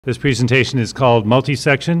This presentation is called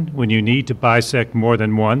Multisection, when you need to bisect more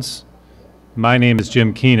than once. My name is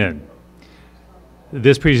Jim Keenan.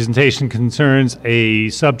 This presentation concerns a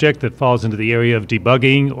subject that falls into the area of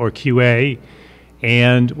debugging or QA,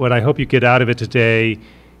 and what I hope you get out of it today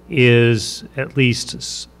is at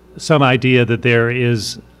least some idea that there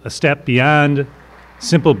is a step beyond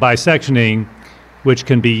simple bisectioning which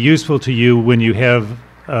can be useful to you when you have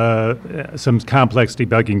some complex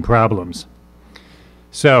debugging problems.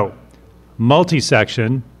 So,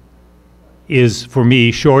 multisection is, for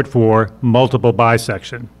me, short for multiple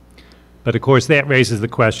bisection. But of course that raises the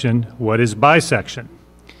question, what is bisection?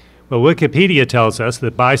 Well, Wikipedia tells us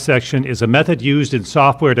that bisection is a method used in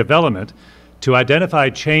software development to identify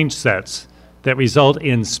change sets that result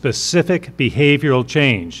in specific behavioral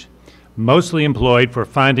change, mostly employed for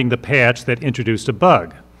finding the patch that introduced a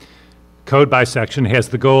bug. Code bisection has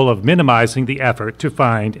the goal of minimizing the effort to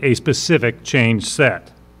find a specific change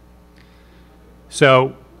set.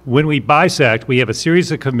 So when we bisect, we have a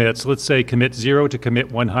series of commits. Let's say commit 0 to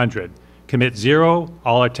commit 100. Commit 0,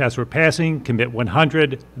 all our tests were passing. Commit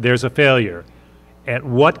 100, there's a failure. At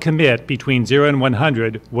what commit between 0 and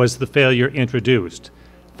 100 was the failure introduced?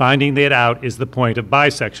 Finding that out is the point of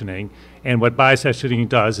bisectioning. And what bisectioning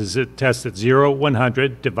does is it tests at 0,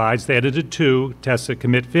 100, divides that into 2, tests at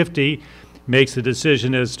commit 50, makes a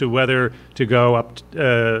decision as to whether to go up,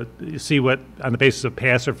 see what, on the basis of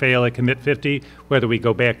pass or fail at commit 50, whether we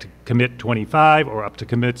go back to commit 25 or up to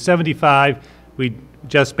commit 75. We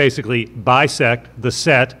just basically bisect the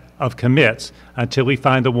set of commits until we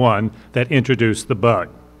find the one that introduced the bug.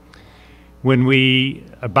 When we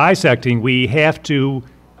are bisecting, we have to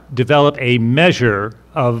develop a measure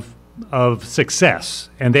of success,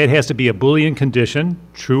 and that has to be a Boolean condition,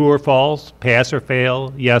 true or false, pass or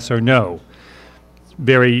fail, yes or no.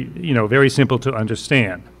 Very simple to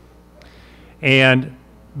understand. And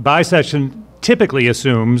bisection typically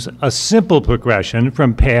assumes a simple progression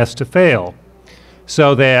from pass to fail,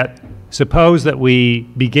 so that suppose that we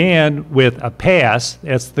began with a pass,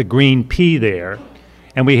 that's the green P there,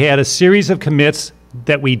 and we had a series of commits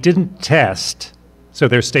that we didn't test, so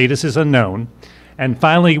their status is unknown. And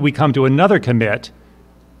finally, we come to another commit,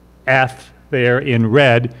 F there in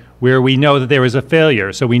red, where we know that there is a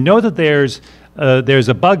failure. So we know that there's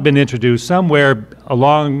a bug been introduced somewhere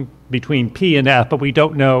along between P and F, but we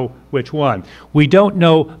don't know which one. We don't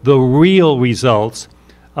know the real results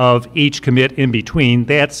of each commit in between.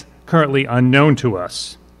 That's currently unknown to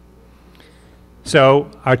us.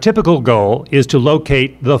 So our typical goal is to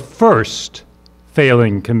locate the first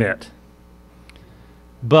failing commit.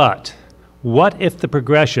 But what if the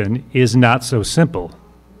progression is not so simple?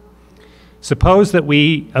 Suppose that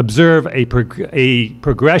we observe a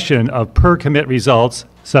progression of per commit results,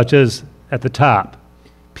 such as at the top,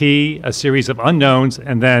 P, a series of unknowns,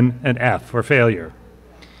 and then an F for failure.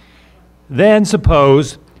 Then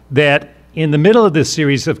suppose that in the middle of this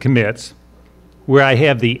series of commits, where I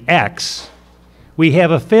have the X, we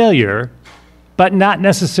have a failure, but not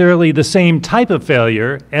necessarily the same type of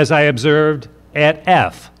failure as I observed at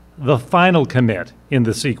F, the final commit in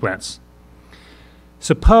the sequence.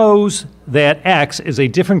 Suppose that X is a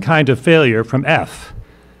different kind of failure from F.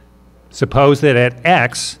 Suppose that at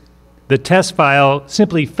X, the test file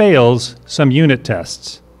simply fails some unit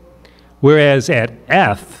tests, whereas at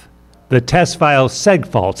F, the test file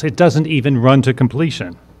segfaults. It doesn't even run to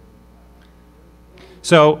completion.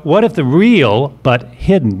 So what if the real but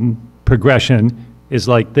hidden progression is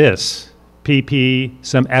like this? PP,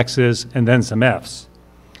 some X's, and then some F's.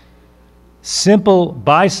 Simple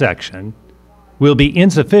bisection will be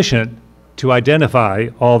insufficient to identify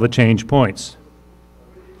all the change points.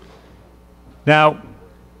 Now,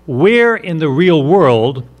 where in the real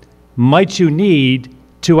world might you need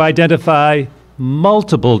to identify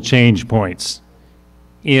multiple change points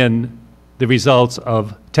in the results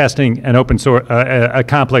of testing an open source, a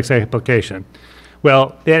complex application?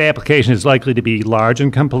 Well, that application is likely to be large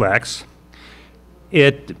and complex.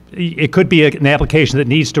 It could be an application that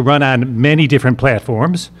needs to run on many different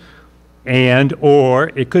platforms,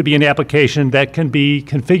 or it could be an application that can be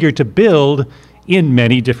configured to build in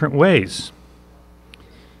many different ways.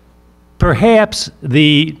 Perhaps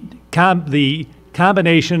the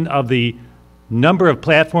combination of the number of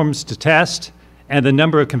platforms to test and the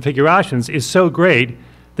number of configurations is so great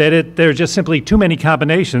that there are just simply too many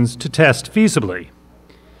combinations to test feasibly.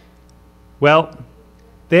 Well,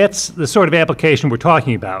 that's the sort of application we're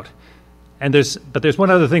talking about. But there's one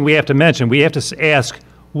other thing we have to mention. We have to ask,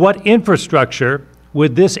 what infrastructure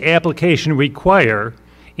would this application require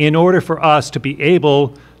in order for us to be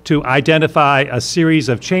able to identify a series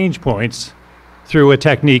of change points through a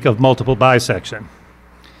technique of multiple bisection?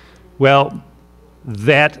 Well,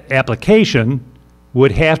 that application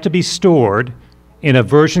would have to be stored in a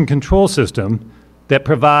version control system that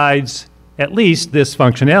provides at least this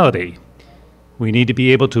functionality. We need to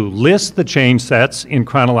be able to list the change sets in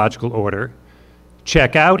chronological order,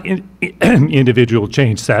 check out individual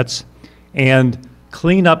change sets, and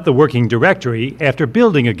clean up the working directory after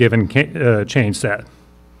building a given change set.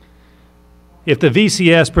 If the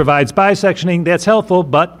VCS provides bisectioning, that's helpful,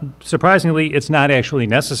 but surprisingly, it's not actually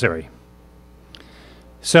necessary.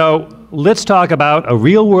 So let's talk about a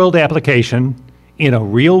real-world application in a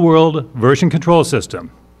real-world version control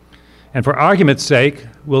system. And for argument's sake,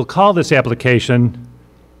 we'll call this application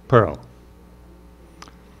Perl.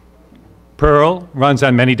 Perl runs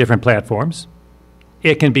on many different platforms.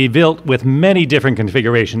 It can be built with many different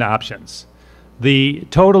configuration options. The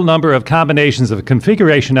total number of combinations of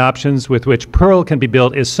configuration options with which Perl can be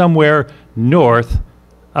built is somewhere north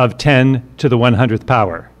of 10 to the 100th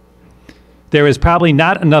power. There is probably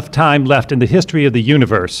not enough time left in the history of the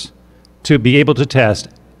universe to be able to test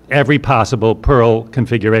every possible Perl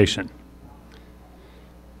configuration.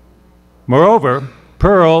 Moreover,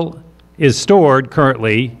 Perl is stored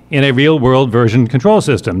currently in a real-world version control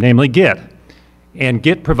system, namely Git. And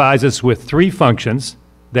Git provides us with three functions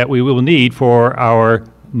that we will need for our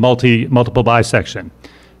multiple bisection: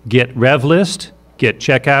 Git rev list, Git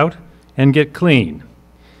checkout, and Git clean.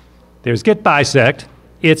 There's Git bisect.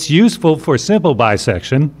 It's useful for simple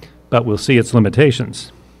bisection, but we'll see its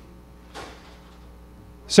limitations.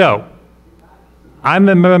 So, I'm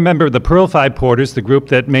a member of the Perl 5 porters, the group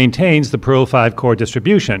that maintains the Perl 5 core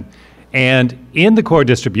distribution. And in the core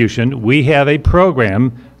distribution, we have a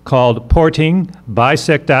program called porting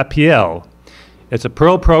bisect.pl. It's a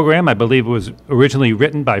Perl program. I believe it was originally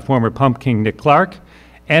written by former Pumpkin Nick Clark,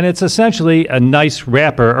 and it's essentially a nice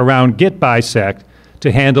wrapper around Git bisect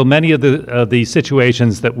to handle many of the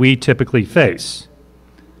situations that we typically face.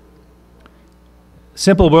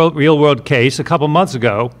 Simple real-world case: a couple months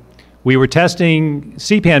ago, we were testing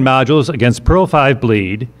CPAN modules against Perl 5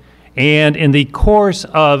 bleed, and in the course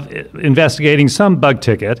of investigating some bug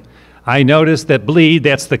ticket, I noticed that bleed,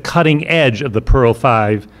 that's the cutting edge of the Perl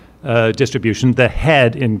 5 distribution, the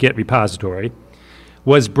head in Git repository,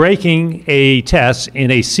 was breaking a test in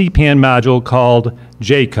a CPAN module called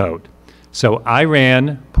J-code. So I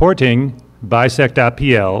ran porting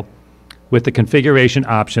bisect.pl with the configuration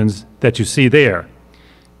options that you see there.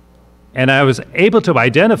 And I was able to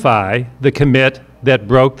identify the commit that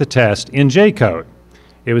broke the test in J-code.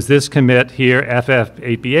 It was this commit here,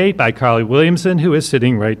 FF8B8 by Carly Williamson, who is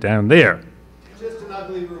sitting right down there. Just an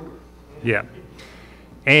ugly rumor. Yeah.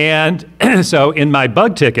 And so in my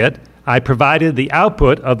bug ticket, I provided the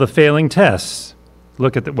output of the failing tests.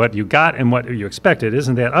 Look at what you got and what you expected.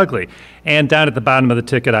 Isn't that ugly? And down at the bottom of the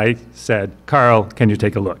ticket, I said, Carl, can you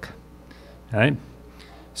take a look? All right?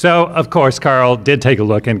 So, of course, Carl did take a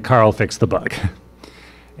look, and Carl fixed the bug.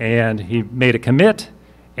 And he made a commit,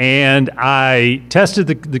 and I tested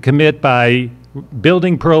the commit by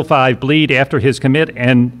building Perl 5 bleed after his commit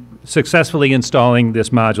and successfully installing this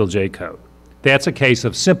module J-code. That's a case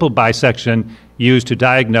of simple bisection used to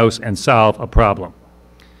diagnose and solve a problem.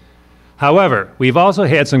 However, we've also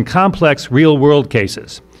had some complex real-world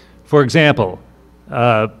cases. For example,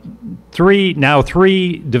 three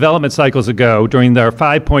development cycles ago, during our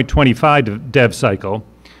 5.25 dev cycle,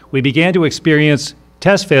 we began to experience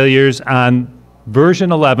test failures on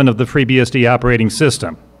version 11 of the FreeBSD operating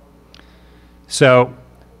system. So,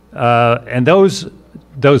 and those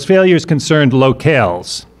failures concerned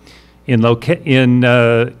locales. In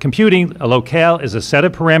computing, a locale is a set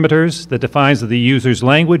of parameters that defines the user's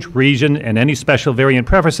language, region, and any special variant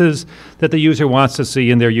preferences that the user wants to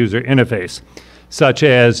see in their user interface, such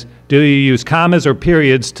as, do you use commas or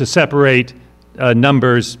periods to separate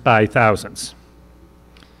numbers by thousands?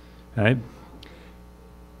 Right?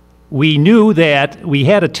 We knew that we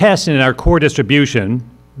had a test in our core distribution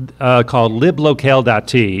called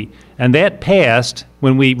liblocale.t, and that passed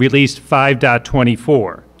when we released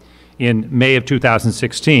 5.24 in May of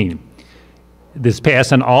 2016. This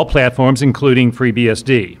passed on all platforms, including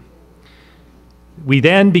FreeBSD. We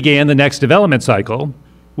then began the next development cycle.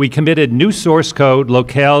 We committed new source code,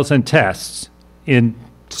 locales, and tests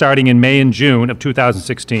starting in May and June of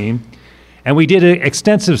 2016. And we did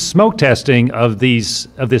extensive smoke testing of this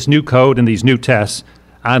new code and these new tests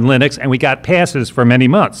on Linux, and we got passes for many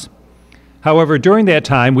months. However, during that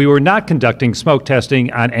time, we were not conducting smoke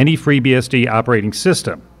testing on any FreeBSD operating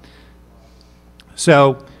system.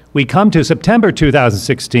 So we come to September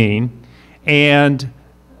 2016, and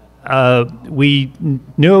we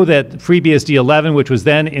know that FreeBSD 11, which was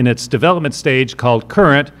then in its development stage called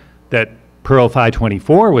current, that Perl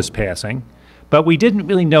 524 was passing, but we didn't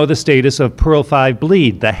really know the status of Perl 5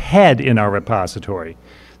 bleed, the head in our repository.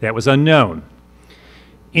 That was unknown.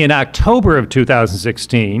 In October of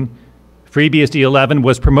 2016, FreeBSD 11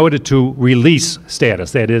 was promoted to release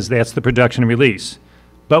status. That is, that's the production release.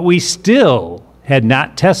 But we still had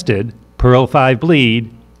not tested Perl 5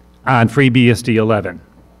 bleed on FreeBSD 11.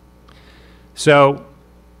 So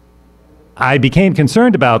I became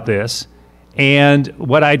concerned about this, and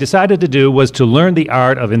what I decided to do was to learn the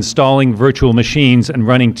art of installing virtual machines and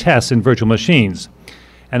running tests in virtual machines.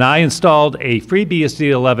 And I installed a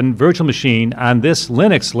FreeBSD 11 virtual machine on this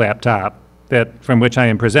Linux laptop from which I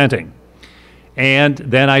am presenting. And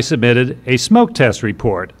then I submitted a smoke test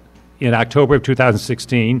report in October of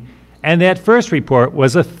 2016, and that first report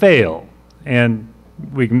was a fail. And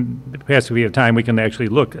we can, perhaps if we have time, we can actually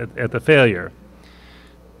look at the failure.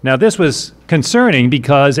 Now, this was concerning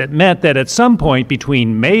because it meant that at some point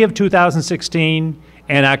between May of 2016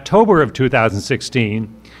 and October of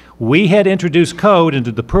 2016, we had introduced code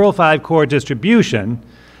into the Perl 5 core distribution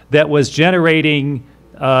that was generating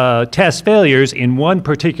test failures in one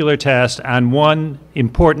particular test on one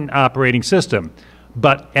important operating system.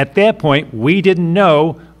 But at that point, we didn't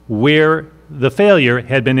know where the failure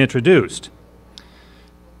had been introduced.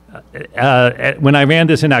 When I ran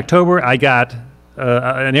this in October, I got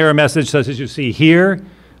an error message such as you see here,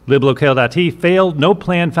 liblocale.t failed, no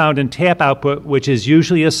plan found in tap output, which is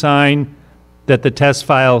usually a sign that the test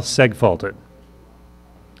file segfaulted.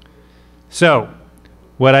 So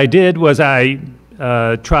what I did was I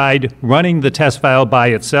tried running the test file by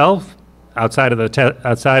itself outside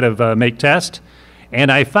of make test,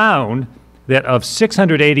 and I found that of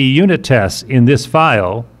 680 unit tests in this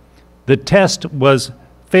file, the test was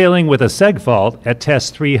failing with a seg fault at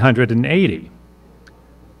test 380.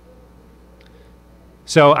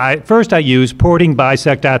 So first I used porting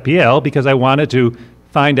bisect.pl because I wanted to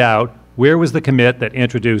find out where was the commit that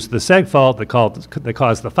introduced the seg fault that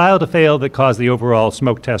caused the file to fail, that caused the overall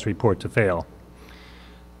smoke test report to fail.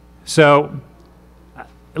 So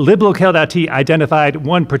liblocale.t identified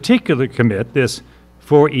one particular commit, this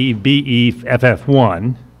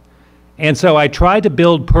 4EBEFF1, and so I tried to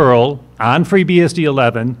build Perl on FreeBSD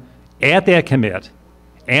 11 at that commit,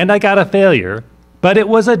 and I got a failure, but it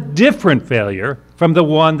was a different failure from the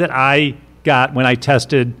one that I got when I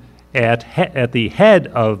tested at the head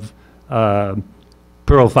of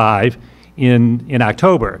Perl 5 in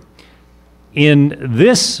October. In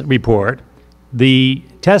this report, the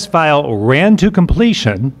test file ran to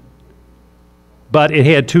completion, but it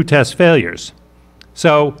had two test failures.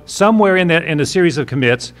 So somewhere in the series of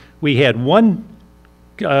commits, we had one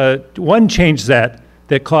change set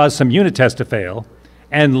that caused some unit tests to fail,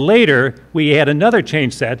 and later we had another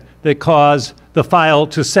change set that caused the file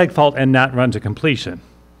to segfault and not run to completion.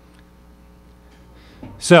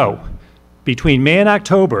 So between May and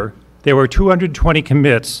October, there were 220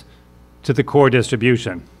 commits to the core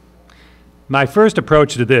distribution. My first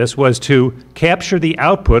approach to this was to capture the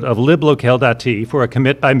output of liblocale.t for a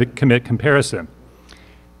commit-by-commit comparison.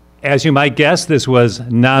 As you might guess, this was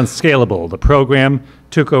non-scalable. The program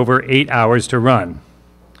took over 8 hours to run.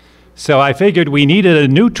 So I figured we needed a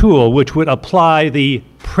new tool which would apply the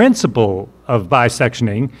principle of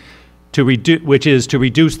bisectioning, which is to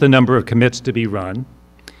reduce the number of commits to be run,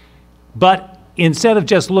 but instead of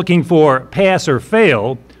just looking for pass or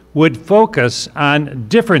fail, would focus on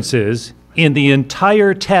differences in the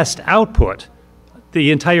entire test output,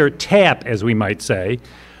 the entire tap, as we might say,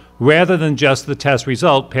 rather than just the test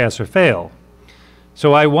result, pass or fail.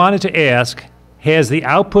 So I wanted to ask, has the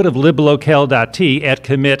output of liblocale.t at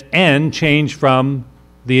commit n changed from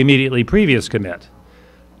the immediately previous commit?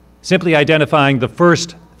 Simply identifying the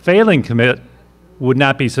first failing commit would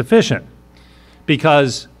not be sufficient,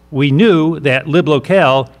 because we knew that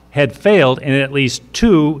liblocale had failed in at least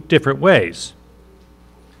 2 different ways.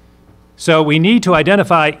 So we need to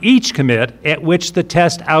identify each commit at which the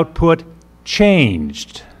test output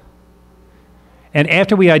changed. And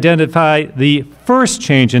after we identify the first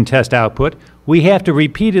change in test output, we have to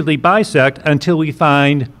repeatedly bisect until we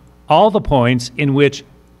find all the points in which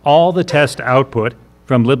all the test output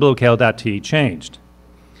from liblocale.t changed.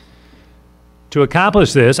 To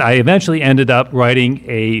accomplish this, I eventually ended up writing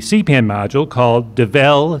a CPAN module called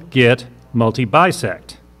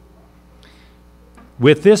Devel-Git-MultiBisect.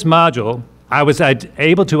 With this module, I was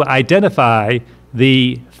able to identify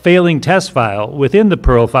the failing test file within the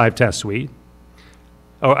Perl 5 test suite.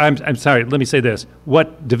 Oh, I'm sorry, let me say this.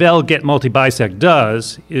 What Devel-Git-MultiBisect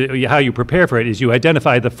does, how you prepare for it, is you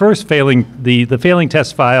identify the first failing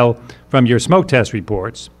test file from your smoke test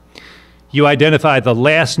reports. You identify the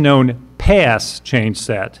last known pass change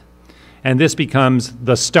set, and this becomes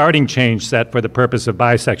the starting change set for the purpose of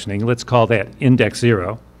bisectioning. Let's call that index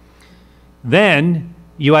 0. Then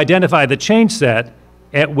you identify the change set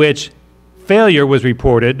at which failure was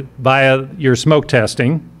reported via your smoke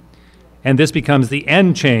testing, and this becomes the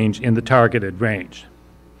end change in the targeted range.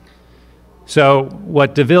 So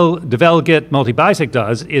what Devel-Git-MultiBisect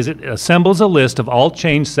does is it assembles a list of all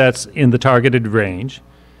change sets in the targeted range.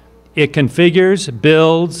 It configures,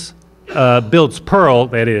 builds Perl,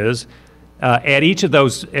 that is, at each of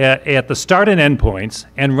those, at the start and end points,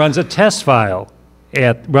 and runs a test file,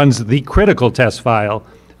 runs the critical test file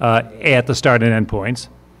at the start and end points.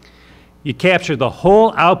 You capture the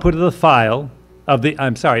whole output of the file,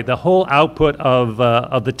 the whole output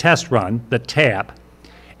of the test run, the tap,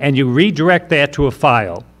 and you redirect that to a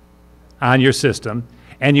file on your system,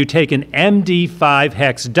 and you take an MD5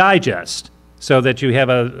 hex digest so that you have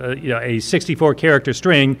a 64-character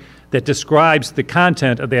string that describes the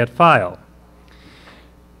content of that file.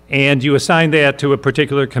 And you assign that to a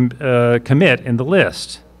particular commit in the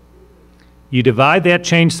list. You divide that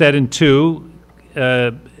change set in two.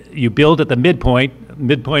 You build at the midpoint.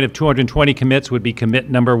 Midpoint of 220 commits would be commit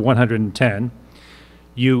number 110.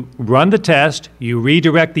 You run the test, you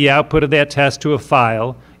redirect the output of that test to a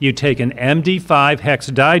file, you take an MD5 hex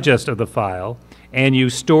digest of the file, and you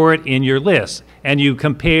store it in your list. And you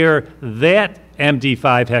compare that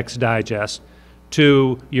MD5 hex digest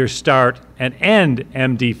to your start and end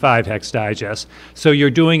MD5 hex digest. So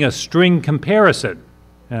you're doing a string comparison.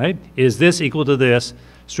 Right? Is this equal to this?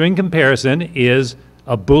 String comparison is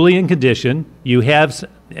a Boolean condition.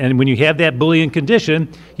 And when you have that Boolean condition,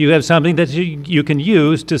 you have something that you can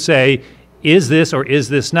use to say, is this or is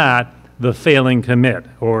this not the failing commit?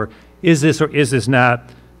 Or is this or is this not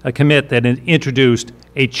a commit that introduced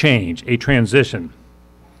a change, a transition?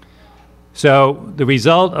 So the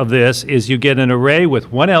result of this is you get an array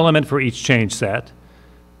with one element for each change set.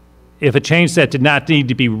 If a change set did not need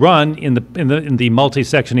to be run in the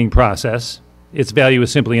multisectioning process, its value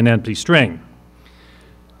is simply an empty string.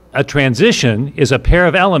 A transition is a pair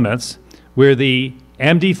of elements where the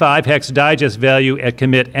MD5 hex digest value at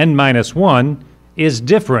commit n-1 is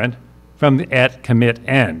different from at commit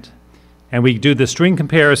end. And we do the string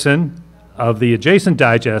comparison of the adjacent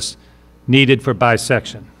digest needed for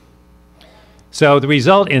bisection. So the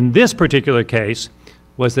result in this particular case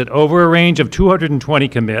was that over a range of 220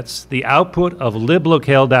 commits, the output of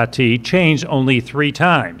liblocale.t changed only 3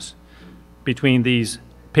 times between these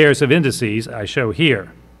pairs of indices I show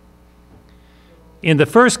here. In the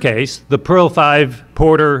first case, the Perl 5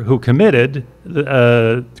 porter who committed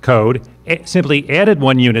the code simply added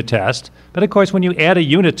one unit test, but of course when you add a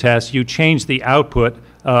unit test, you change the output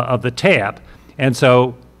of the tap, and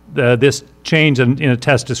so this change in a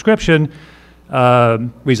test description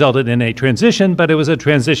resulted in a transition, but it was a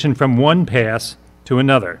transition from one pass to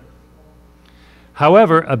another.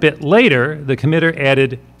 However, a bit later, the committer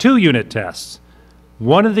added 2 unit tests.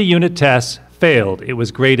 One of the unit tests failed. It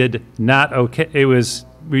was graded not okay.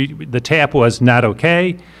 The tap was not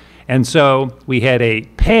okay, and so we had a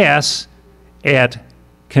pass at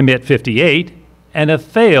commit 58 and a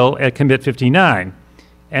fail at commit 59.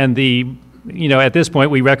 And at this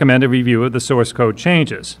point, we recommend a review of the source code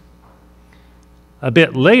changes. A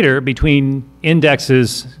bit later, between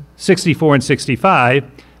indexes 64 and 65,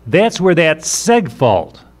 that's where that seg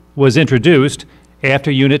fault was introduced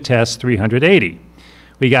after unit test 380.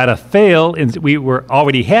 We got a fail, we were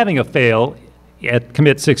already having a fail at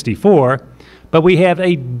commit 64, but we have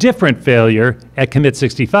a different failure at commit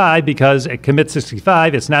 65 because at commit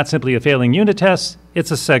 65, it's not simply a failing unit test,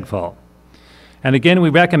 it's a seg fault. And again, we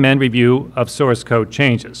recommend review of source code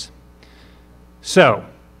changes. So,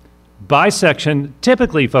 bisection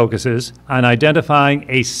typically focuses on identifying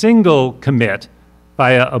a single commit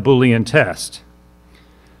via a Boolean test.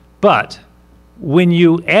 But when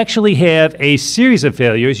you actually have a series of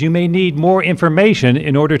failures, you may need more information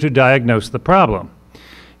in order to diagnose the problem.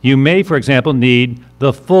 You may, for example, need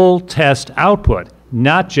the full test output,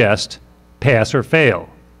 not just pass or fail.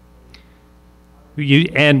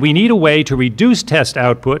 And we need a way to reduce test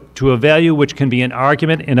output to a value which can be an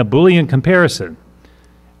argument in a Boolean comparison.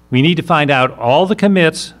 We need to find out all the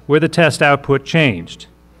commits where the test output changed.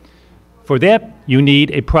 For that, you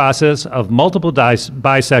need a process of multiple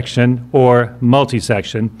bisection or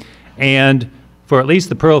multisection, and for at least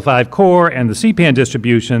the Perl 5 core and the CPAN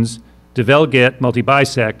distributions,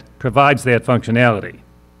 Devel-Git-MultiBisect provides that functionality.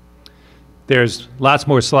 There's lots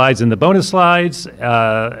more slides in the bonus slides,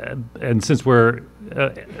 and since we're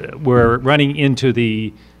running into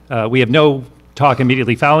the, we have no talk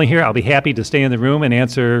immediately following here, I'll be happy to stay in the room and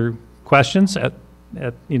answer questions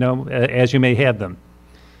as you may have them.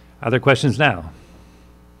 Other questions now?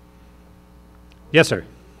 Yes, sir.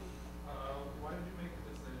 Why did you make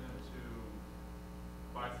the decision to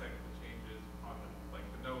bisect the changes on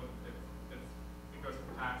the node? It goes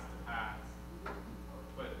from pass to pass,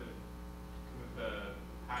 but the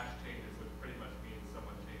hash changes would pretty much mean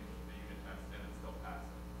someone changed the unit test and it's still passing.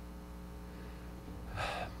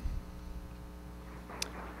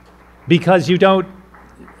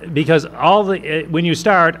 Because when you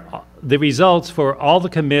start, the results for all the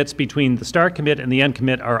commits between the start commit and the end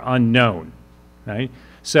commit are unknown, right?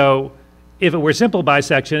 So if it were simple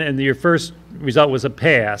bisection and your first result was a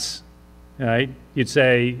pass, right, you'd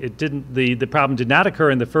say the problem did not occur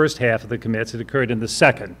in the first half of the commits, it occurred in the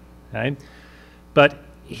second, right? But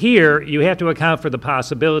here you have to account for the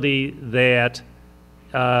possibility that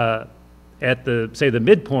at the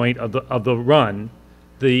midpoint of the run,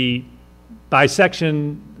 the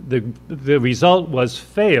bisection, the result was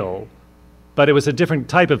fail, but it was a different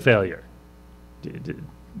type of failure. Did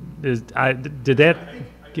that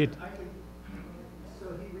get? So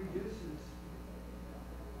he reduces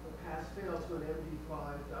the pass-fail to an MD5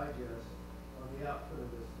 digest on the output of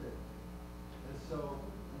this thing. And so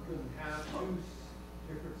you can have two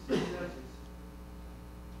different successes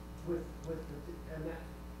and that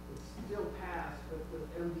it's still passed, but the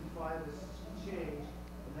MD5 is changed,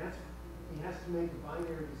 and that's, he has to make a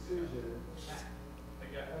binary decision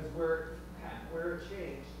as where it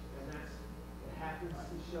changed, and it happens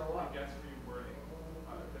to show up. I guess rewording,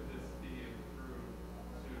 could this be improved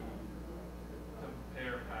to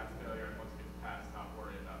compare pass failure and once it gets passed, not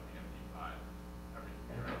worry about the MD5 every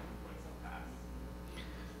iteration when it's passed?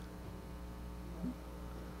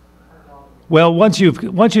 Well,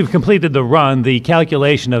 once you've completed the run, the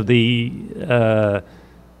calculation of the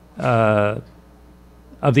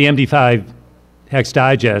MD5 hex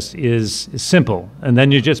digest is simple, and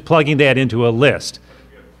then you're just plugging that into a list.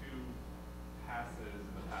 But if you have two passes in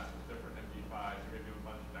the past with different MD5s, you're going to do a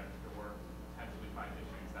bunch of extra work to potentially find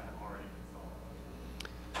issues that have already been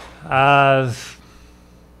solved.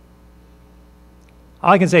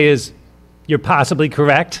 All I can say is you're possibly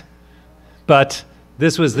correct, but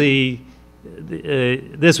this was the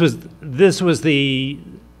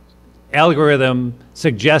algorithm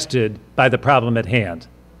suggested by the problem at hand.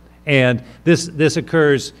 And this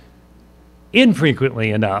occurs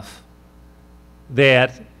infrequently enough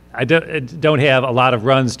that I don't have a lot of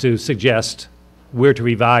runs to suggest where to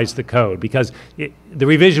revise the code, because the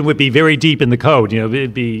revision would be very deep in the code.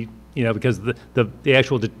 It'd be, because the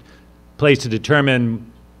actual place to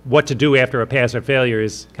determine what to do after a pass or failure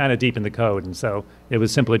is kind of deep in the code, and so it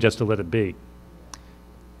was simply just to let it be.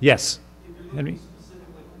 Yes, Henry?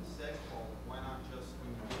 Specifically for the seg fault, why not just, when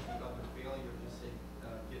you get the other failure, just say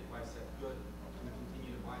git bisect good, and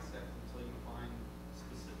continue to bisect until you find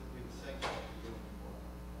specifically the seg fault you're looking for?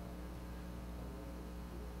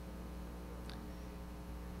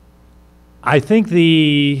 I think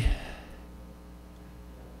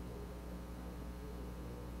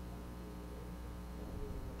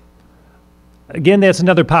again, that's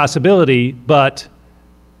another possibility, but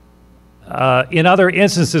in other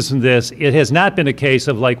instances from this, it has not been a case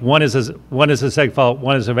of like one is a seg fault,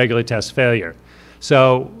 one is a regular test failure.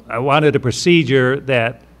 So I wanted a procedure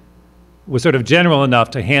that was sort of general enough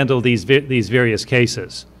to handle these various cases.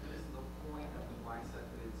 Is the point of the bisect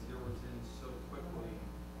that it zeroes in so quickly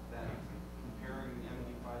that comparing the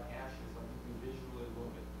MD5 hashes, like you can visually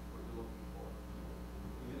look at what you're looking for?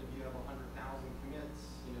 Even if you have 100,000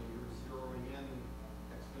 commits, you're zeroing in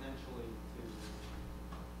exponentially to.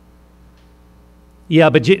 Yeah,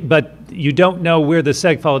 but you don't know where the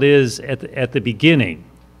seg fault is at the beginning,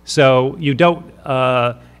 so you don't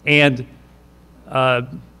and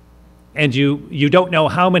you don't know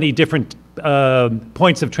how many different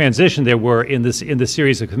points of transition there were in the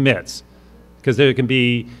series of commits, because there can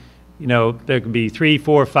be 3,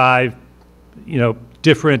 4, 5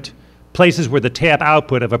 different places where the tap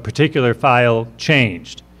output of a particular file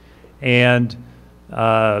changed, and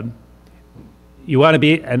you want to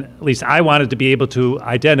be, and at least I wanted to be able to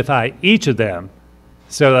identify each of them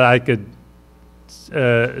so that I could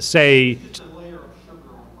say. It's a layer of sugar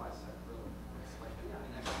on bisect, really. It's like an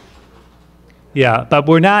extra sugar. Yeah, but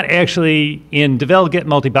we're not actually, in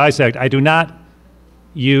Devel-Git-MultiBisect, I do not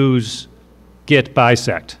use git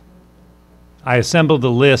bisect. I assemble the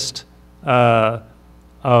list of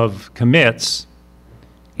commits,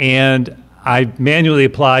 and I manually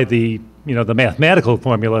apply the mathematical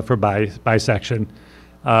formula for bisection.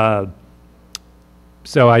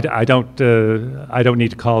 So I don't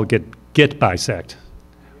need to call git bisect.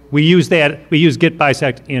 We use git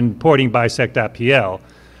bisect in porting bisect.pl,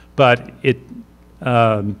 but it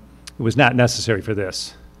was not necessary for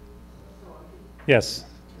this. Yes,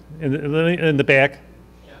 in the back.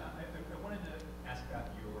 Yeah, I wanted to ask about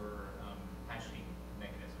your hashing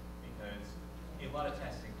mechanism, because a lot of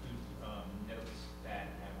tests include notes that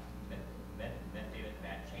have metadata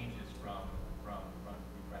that changes from run to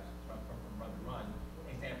run.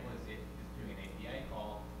 An example is if it's doing an API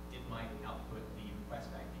call, it might output the request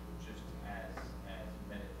ID just as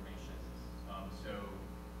meta information. So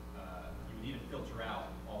you would need to filter out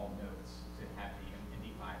all notes to have the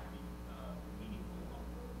MD5 be meaningful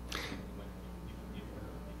when if you're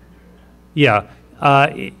doing that. Yeah,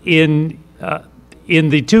 in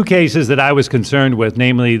the two cases that I was concerned with,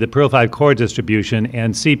 namely the Perl 5 core distribution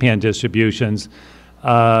and CPAN distributions,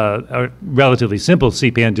 or relatively simple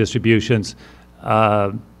CPAN distributions,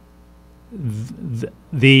 I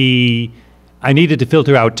needed to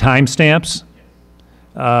filter out timestamps,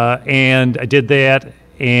 and I did that.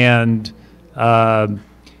 And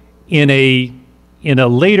in a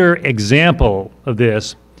later example of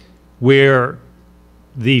this, where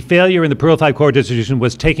the failure in the Perl 5 core distribution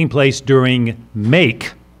was taking place during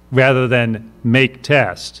make rather than make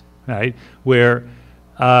test, right? Where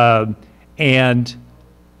and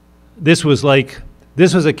this was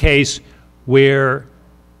a case where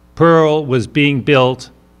Perl was being built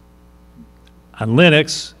on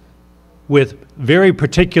Linux with very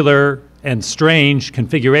particular and strange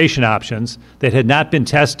configuration options that had not been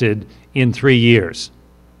tested in 3 years.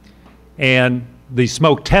 And the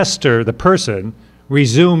smoke tester, the person,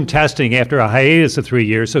 resumed testing after a hiatus of 3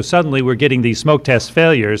 years, so suddenly we're getting these smoke test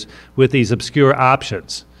failures with these obscure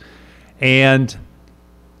options. And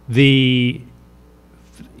when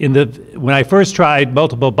I first tried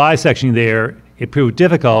multiple bisectioning there, it proved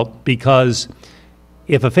difficult because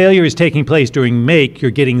if a failure is taking place during make,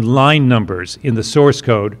 you're getting line numbers in the source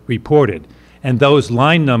code reported. And those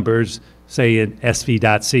line numbers, say in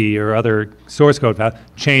sv.c or other source code files,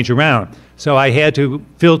 change around. So I had to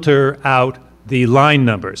filter out the line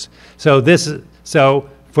numbers. So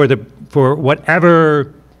for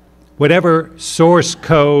whatever source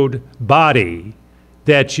code body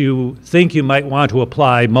that you think you might want to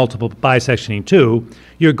apply multiple bisectioning to,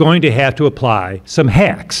 you're going to have to apply some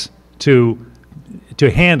hacks to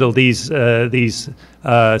handle these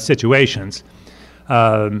situations,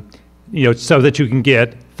 so that you can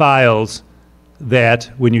get files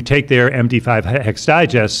that when you take their MD5 hex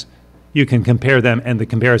digests, you can compare them, and the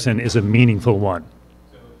comparison is a meaningful one.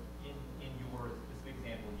 So in your specific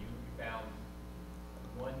example, you found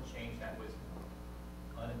one change that was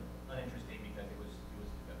uninteresting because it was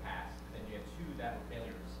a pass. But then you had two that were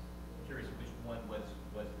failures. I'm curious which one was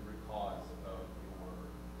the root cause of your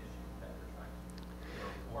issue that you're trying to do,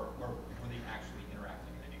 or were they actually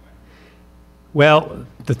interacting in any way? Well,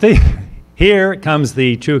 here comes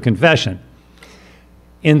the true confession.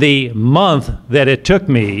 In the month that it took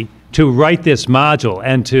me to write this module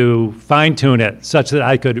and to fine-tune it such that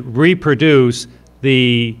I could reproduce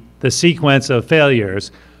the sequence of failures,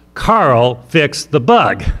 Carl fixed the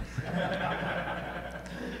bug.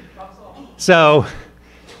 So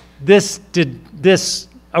this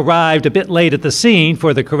arrived a bit late at the scene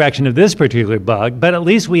for the correction of this particular bug, but at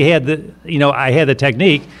least we had I had the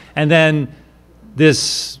technique, and then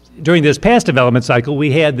during this past development cycle,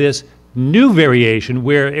 we had this new variation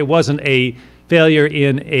where it wasn't a failure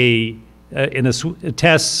in the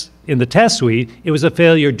test suite. It was a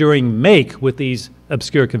failure during make with these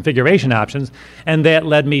obscure configuration options, and that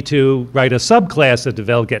led me to write a subclass of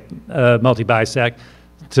Devel-Git-MultiBisect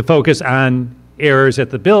to focus on errors at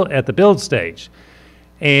the build stage.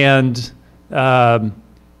 And and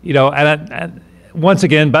once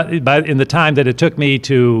again, in the time that it took me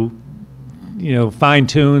to fine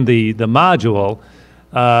tune the module,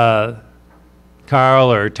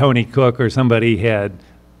 Carl or Tony Cook or somebody had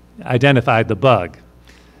identified the bug.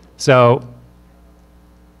 So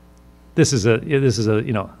this is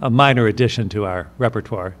a minor addition to our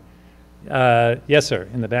repertoire. Yes, sir,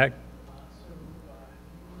 in the back.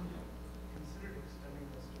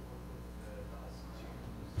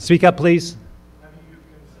 Speak up, please. Have you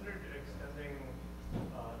considered extending this to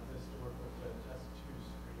work with the test 2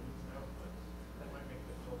 screens outputs? That might make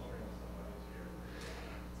the filtering somewhat easier.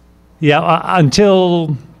 Yeah,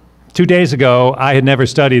 until 2 days ago, I had never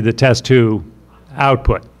studied the test 2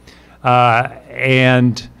 output.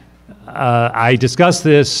 And I discussed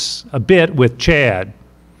this a bit with Chad.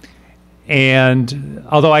 And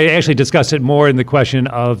although I actually discussed it more in the question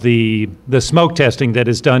of the smoke testing that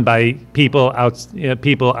is done by people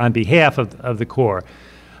on behalf of the core,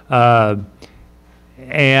 that's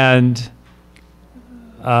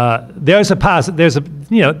a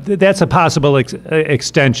possible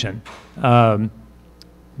extension.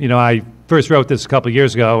 I first wrote this a couple of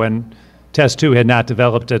years ago, and Test 2 had not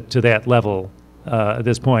developed it to that level at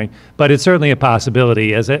this point, but it's certainly a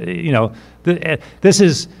possibility. As a, you know, this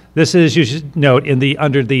is you should note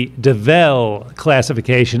under the Devel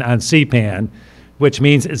classification on CPAN, which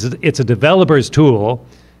means it's a developer's tool,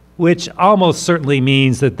 which almost certainly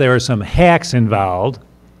means that there are some hacks involved,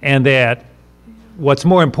 and that what's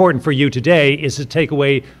more important for you today is to take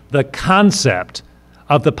away the concept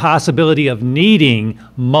of the possibility of needing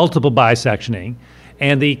multiple bisectioning,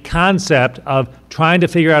 and the concept of trying to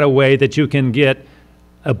figure out a way that you can get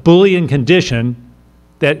a Boolean condition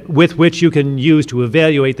with which you can use to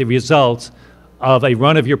evaluate the results of a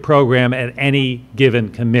run of your program at any given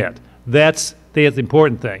commit. That's the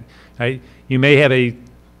important thing. Right? You may have a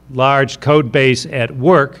large code base at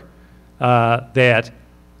work that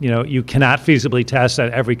you cannot feasibly test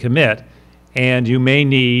at every commit, and you may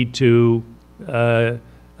need to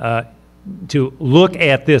look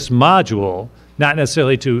at this module, not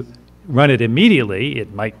necessarily to run it immediately.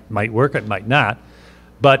 It might work, it might not,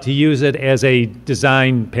 but to use it as a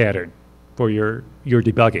design pattern for your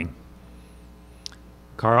debugging.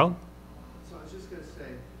 Carl? So I was just going to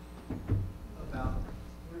say about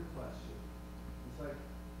your question. It's like,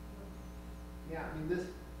 yeah, I mean,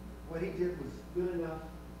 what he did was good enough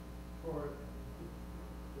for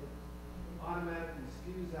it automatically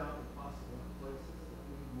spews out the possible places that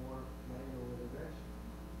need more manual intervention.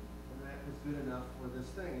 And that was good enough for this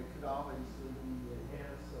thing. It could obviously be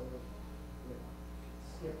enhanced so that it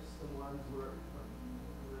skips the ones where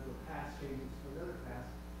the pass changes to another pass.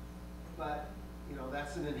 But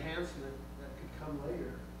that's an enhancement that could come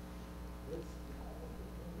later.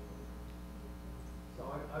 So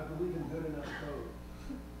I believe in good enough code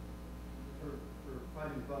for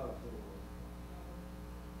finding bugs.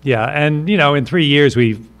 Yeah, and in 3 years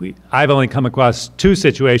I've only come across 2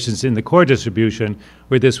 situations in the core distribution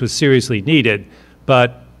where this was seriously needed,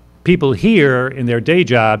 but people here in their day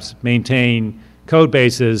jobs maintain code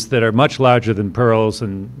bases that are much larger than Perl's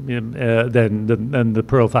and than the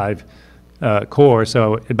Perl 5 core,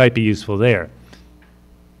 so it might be useful there.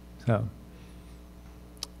 So,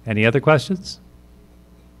 any other questions?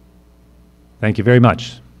 Thank you very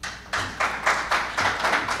much.